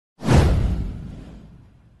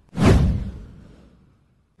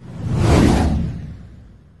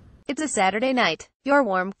It's a Saturday night. You're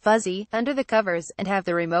warm, fuzzy, under the covers, and have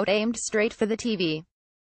the remote aimed straight for the TV.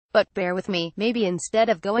 But bear with me, maybe instead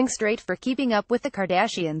of going straight for Keeping Up with the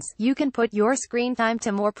Kardashians, you can put your screen time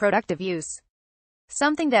to more productive use.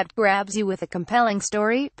 Something that grabs you with a compelling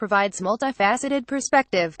story, provides multifaceted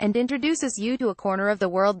perspective, and introduces you to a corner of the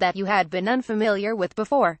world that you had been unfamiliar with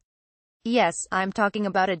before. Yes, I'm talking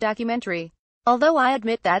about a documentary. Although I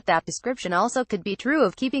admit that that description also could be true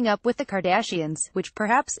of Keeping Up with the Kardashians, which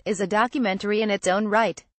perhaps is a documentary in its own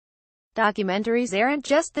right. Documentaries aren't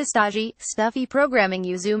just the stodgy, stuffy programming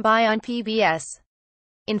you zoom by on PBS.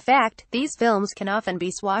 In fact, these films can often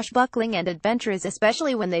be swashbuckling and adventurous,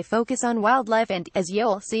 especially when they focus on wildlife and, as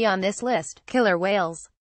you'll see on this list, killer whales.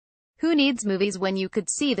 Who needs movies when you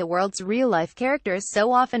could see the world's real-life characters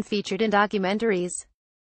so often featured in documentaries?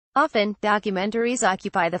 Often, documentaries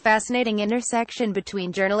occupy the fascinating intersection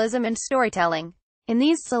between journalism and storytelling. In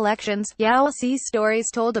these selections, you'll see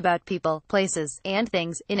stories told about people, places, and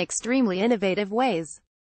things, in extremely innovative ways.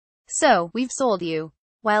 So, we've sold you.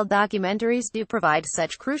 While documentaries do provide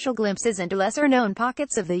such crucial glimpses into lesser-known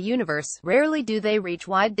pockets of the universe, rarely do they reach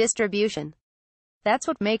wide distribution. That's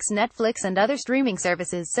what makes Netflix and other streaming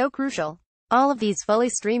services so crucial. All of these fully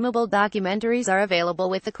streamable documentaries are available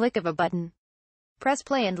with the click of a button. Press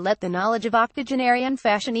play and let the knowledge of octogenarian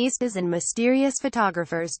fashionistas and mysterious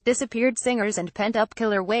photographers, disappeared singers and pent-up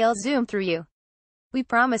killer whales zoom through you. We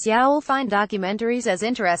promise you'll find documentaries as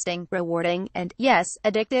interesting, rewarding, and, yes,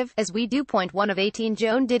 addictive, as we do. Point 1 of 18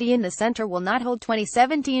 Joan Didion. The Center will not hold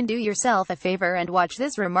 2017. Do yourself a favor and watch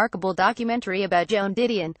this remarkable documentary about Joan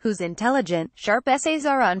Didion, whose intelligent, sharp essays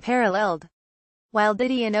are unparalleled. While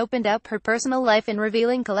Didion opened up her personal life in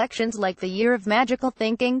revealing collections like The Year of Magical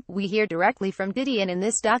Thinking, we hear directly from Didion in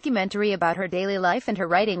this documentary about her daily life and her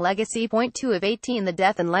writing legacy. Point 2 of 18 The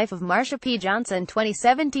Death and Life of Marsha P. Johnson.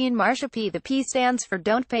 2017. Marsha P. The P stands for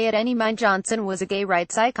Don't Pay It Any Mind. Johnson was a gay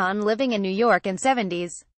rights icon living in New York in the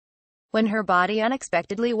 70s. When her body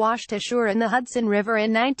unexpectedly washed ashore in the Hudson River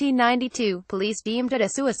in 1992, police deemed it a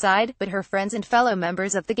suicide, but her friends and fellow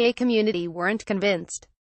members of the gay community weren't convinced.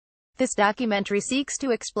 This documentary seeks to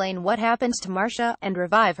explain what happened to Marsha, and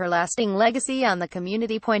revive her lasting legacy on the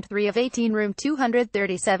community. Point 3 of 18 Room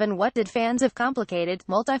 237. What did fans of complicated,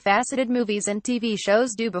 multifaceted movies and TV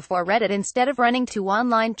shows do before Reddit instead of running to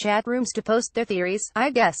online chat rooms to post their theories? I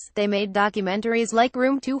guess they made documentaries like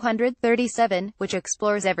Room 237, which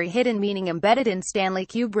explores every hidden meaning embedded in Stanley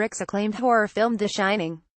Kubrick's acclaimed horror film The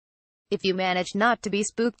Shining. If you manage not to be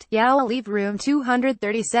spooked, you'll leave Room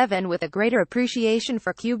 237 with a greater appreciation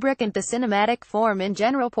for Kubrick and the cinematic form in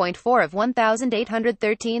general. Point 4 of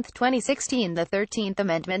 1813 2016. The 13th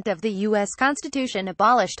Amendment of the U.S. Constitution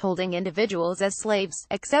abolished holding individuals as slaves,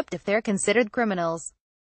 except if they're considered criminals.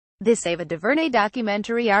 This Ava DuVernay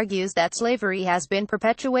documentary argues that slavery has been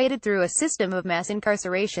perpetuated through a system of mass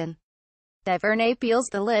incarceration. DuVernay peels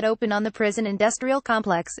the lid open on the prison industrial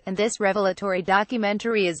complex, and this revelatory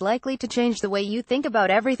documentary is likely to change the way you think about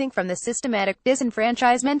everything from the systematic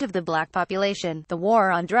disenfranchisement of the black population, the war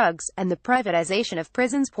on drugs, and the privatization of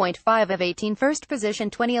prisons. Point 5 of 18 First position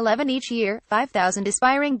 2011. Each year, 5,000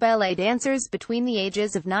 aspiring ballet dancers between the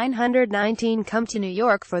ages of 919 come to New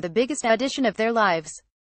York for the biggest audition of their lives.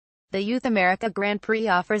 The Youth America Grand Prix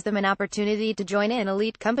offers them an opportunity to join an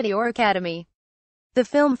elite company or academy. The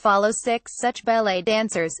film follows 6 such ballet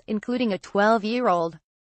dancers, including a 12-year-old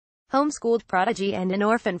homeschooled prodigy and an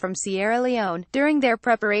orphan from Sierra Leone, during their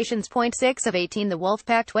preparations. Point 6 of 18 The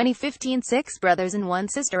Wolfpack 2015. 6 brothers and 1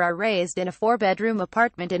 sister are raised in a 4-bedroom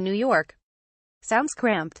apartment in New York. Sounds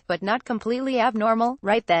cramped, but not completely abnormal,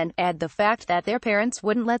 right? Then, add the fact that their parents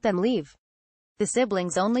wouldn't let them leave. The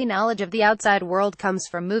siblings' only knowledge of the outside world comes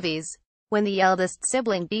from movies. When the eldest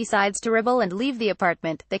sibling decides to rebel and leave the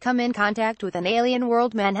apartment, they come in contact with an alien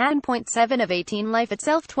world. Manhattan. Point 7 of 18 Life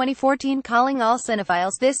Itself 2014. Calling all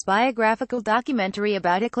cinephiles, this biographical documentary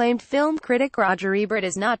about acclaimed film critic Roger Ebert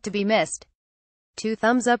is not to be missed. 2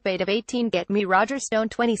 thumbs up. 8 of 18 Get Me Roger Stone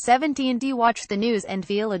 2017. Do you watch the news and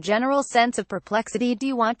feel a general sense of perplexity? Do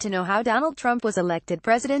you want to know how Donald Trump was elected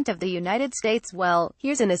President of the United States? Well,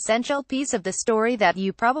 here's an essential piece of the story that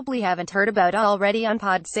you probably haven't heard about already on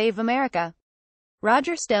Pod Save America.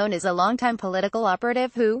 Roger Stone is a longtime political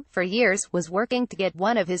operative who, for years, was working to get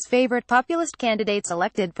one of his favorite populist candidates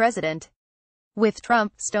elected president. With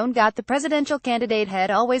Trump, Stone got the presidential candidate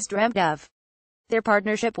had always dreamt of. Their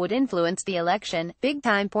partnership would influence the election, big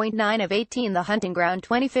time. Point 9 of 18 The Hunting Ground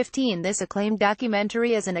 2015. This acclaimed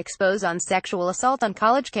documentary is an expose on sexual assault on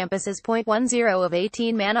college campuses. Point 10 of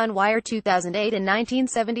 18 Man on Wire 2008. In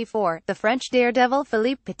 1974, the French daredevil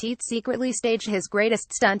Philippe Petit secretly staged his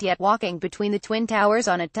greatest stunt yet, walking between the Twin Towers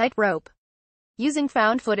on a tightrope. Using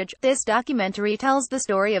found footage, this documentary tells the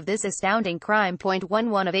story of this astounding crime.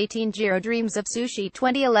 11 of 18 Jiro dreams of sushi.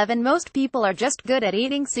 2011 Most people are just good at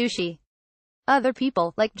eating sushi. Other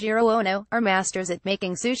people, like Jiro Ono, are masters at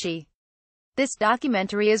making sushi. This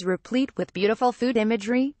documentary is replete with beautiful food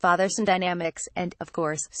imagery, father-son dynamics, and, of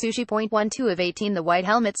course, sushi. 12 of 18 The White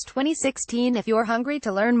Helmets. 2016 If you're hungry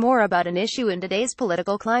to learn more about an issue in today's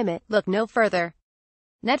political climate, look no further.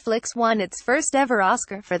 Netflix won its first ever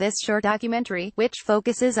Oscar for this short documentary, which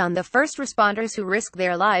focuses on the first responders who risk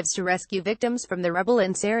their lives to rescue victims from the rebel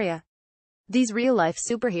in Syria. These real-life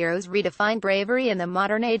superheroes redefine bravery in the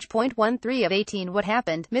modern age. 13 of 18 What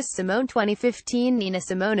Happened, Miss Simone. 2015 Nina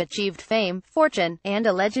Simone achieved fame, fortune, and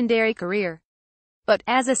a legendary career. But,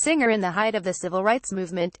 as a singer in the height of the civil rights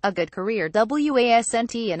movement, a good career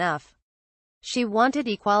wasn't enough. She wanted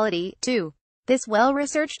equality, too. This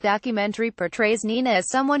well-researched documentary portrays Nina as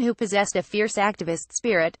someone who possessed a fierce activist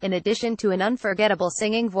spirit, in addition to an unforgettable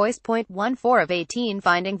singing voice. 14 of 18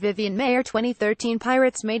 Finding Vivian Maier. 2013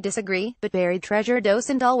 Pirates may disagree, but buried treasure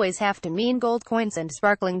doesn't always have to mean gold coins and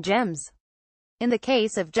sparkling gems. In the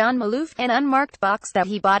case of John Maloof, an unmarked box that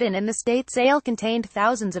he bought in the state sale contained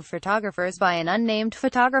thousands of photographers by an unnamed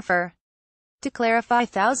photographer. To clarify,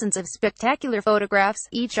 thousands of spectacular photographs,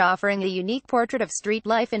 each offering a unique portrait of street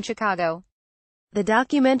life in Chicago. The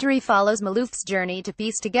documentary follows Maloof's journey to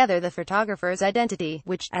piece together the photographer's identity,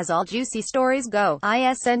 which, as all juicy stories go,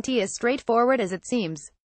 isn't as straightforward as it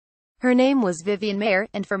seems. Her name was Vivian Maier,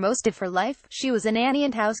 and for most of her life, she was a nanny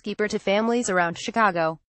and housekeeper to families around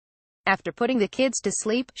Chicago. After putting the kids to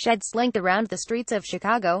sleep, she'd slink around the streets of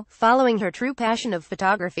Chicago, following her true passion of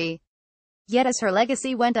photography. Yet as her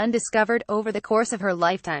legacy went undiscovered over the course of her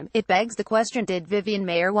lifetime, it begs the question, did Vivian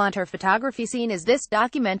Maier want her photography seen? Is this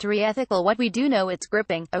documentary ethical? What we do know, it's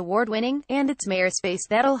gripping, award-winning, and it's Maier's face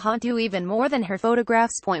that'll haunt you even more than her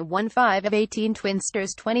photographs. 15 of 18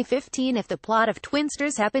 Twinsters. 2015 If the plot of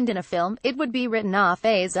Twinsters happened in a film, it would be written off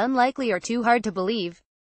as unlikely or too hard to believe.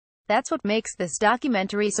 That's what makes this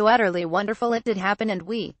documentary so utterly wonderful. It did happen, and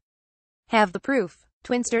we have the proof.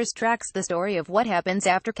 Twinsters tracks the story of what happens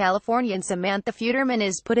after Californian Samantha Futerman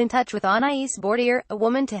is put in touch with Anais Bordier, a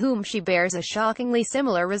woman to whom she bears a shockingly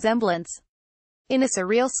similar resemblance. In a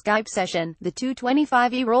surreal Skype session, the two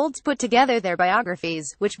 25-year-olds put together their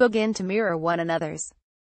biographies, which begin to mirror one another's.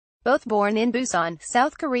 Both born in Busan,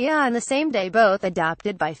 South Korea on the same day, both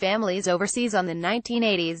adopted by families overseas on the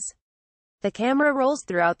 1980s. The camera rolls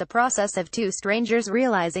throughout the process of two strangers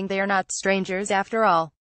realizing they are not strangers after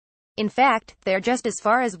all. In fact, they're just as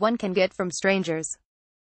far as one can get from strangers.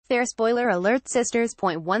 Fair spoiler alert, sisters.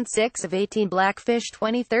 16 of 18 Blackfish.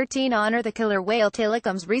 2013 Honor the killer whale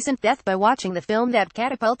Tilikum's recent death by watching the film that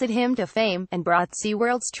catapulted him to fame, and brought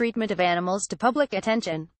SeaWorld's treatment of animals to public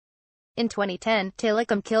attention. In 2010,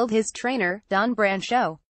 Tilikum killed his trainer, Don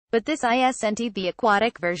Brancho. But this isn't the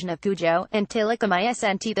aquatic version of Cujo, and Tilikum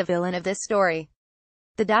isn't the villain of this story.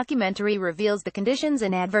 The documentary reveals the conditions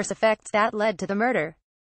and adverse effects that led to the murder.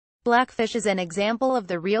 Blackfish is an example of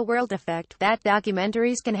the real-world effect that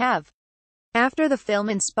documentaries can have. After the film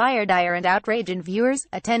inspired ire and outrage in viewers,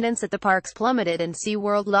 attendance at the parks plummeted and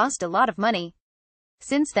SeaWorld lost a lot of money.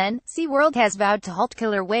 Since then, SeaWorld has vowed to halt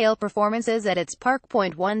killer whale performances at its park.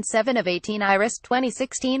 17 of 18 Iris.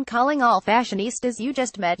 2016 Calling all fashionistas, you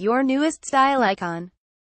just met your newest style icon.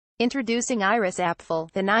 Introducing Iris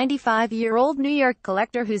Apfel, the 95-year-old New York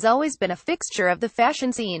collector who's always been a fixture of the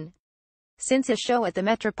fashion scene. Since a show at the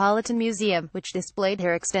Metropolitan Museum, which displayed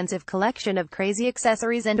her extensive collection of crazy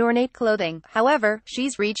accessories and ornate clothing, however,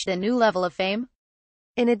 she's reached a new level of fame.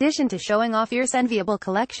 In addition to showing off Iris' enviable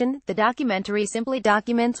collection, the documentary simply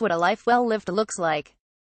documents what a life well lived looks like.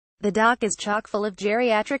 The doc is chock full of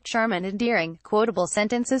geriatric charm and endearing, quotable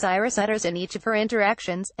sentences Iris utters in each of her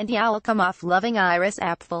interactions, and you'll come off loving Iris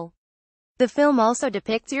Apfel. The film also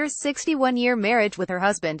depicts Iris' 61-year marriage with her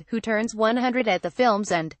husband, who turns 100 at the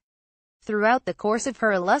film's end. Throughout the course of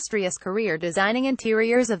her illustrious career designing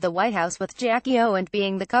interiors of the White House with Jackie O and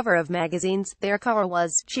being the cover of magazines, there Carl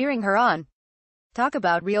was, cheering her on. Talk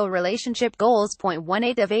about real relationship goals.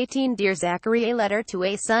 18 of 18 Dear Zachary, a letter to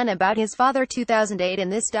a son about his father. 2008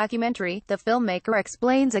 In this documentary, the filmmaker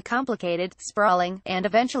explains a complicated, sprawling, and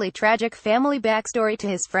eventually tragic family backstory to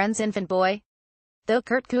his friend's infant boy. Though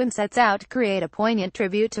Kurt Kuhn sets out to create a poignant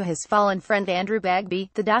tribute to his fallen friend Andrew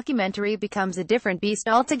Bagby, the documentary becomes a different beast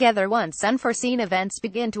altogether once unforeseen events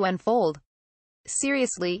begin to unfold.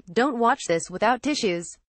 Seriously, don't watch this without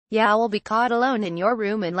tissues. You'll be caught alone in your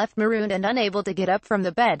room and left marooned and unable to get up from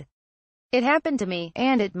the bed. It happened to me,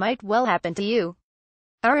 and it might well happen to you.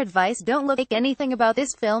 Our advice: don't look anything about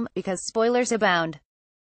this film, because spoilers abound.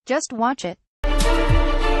 Just watch it.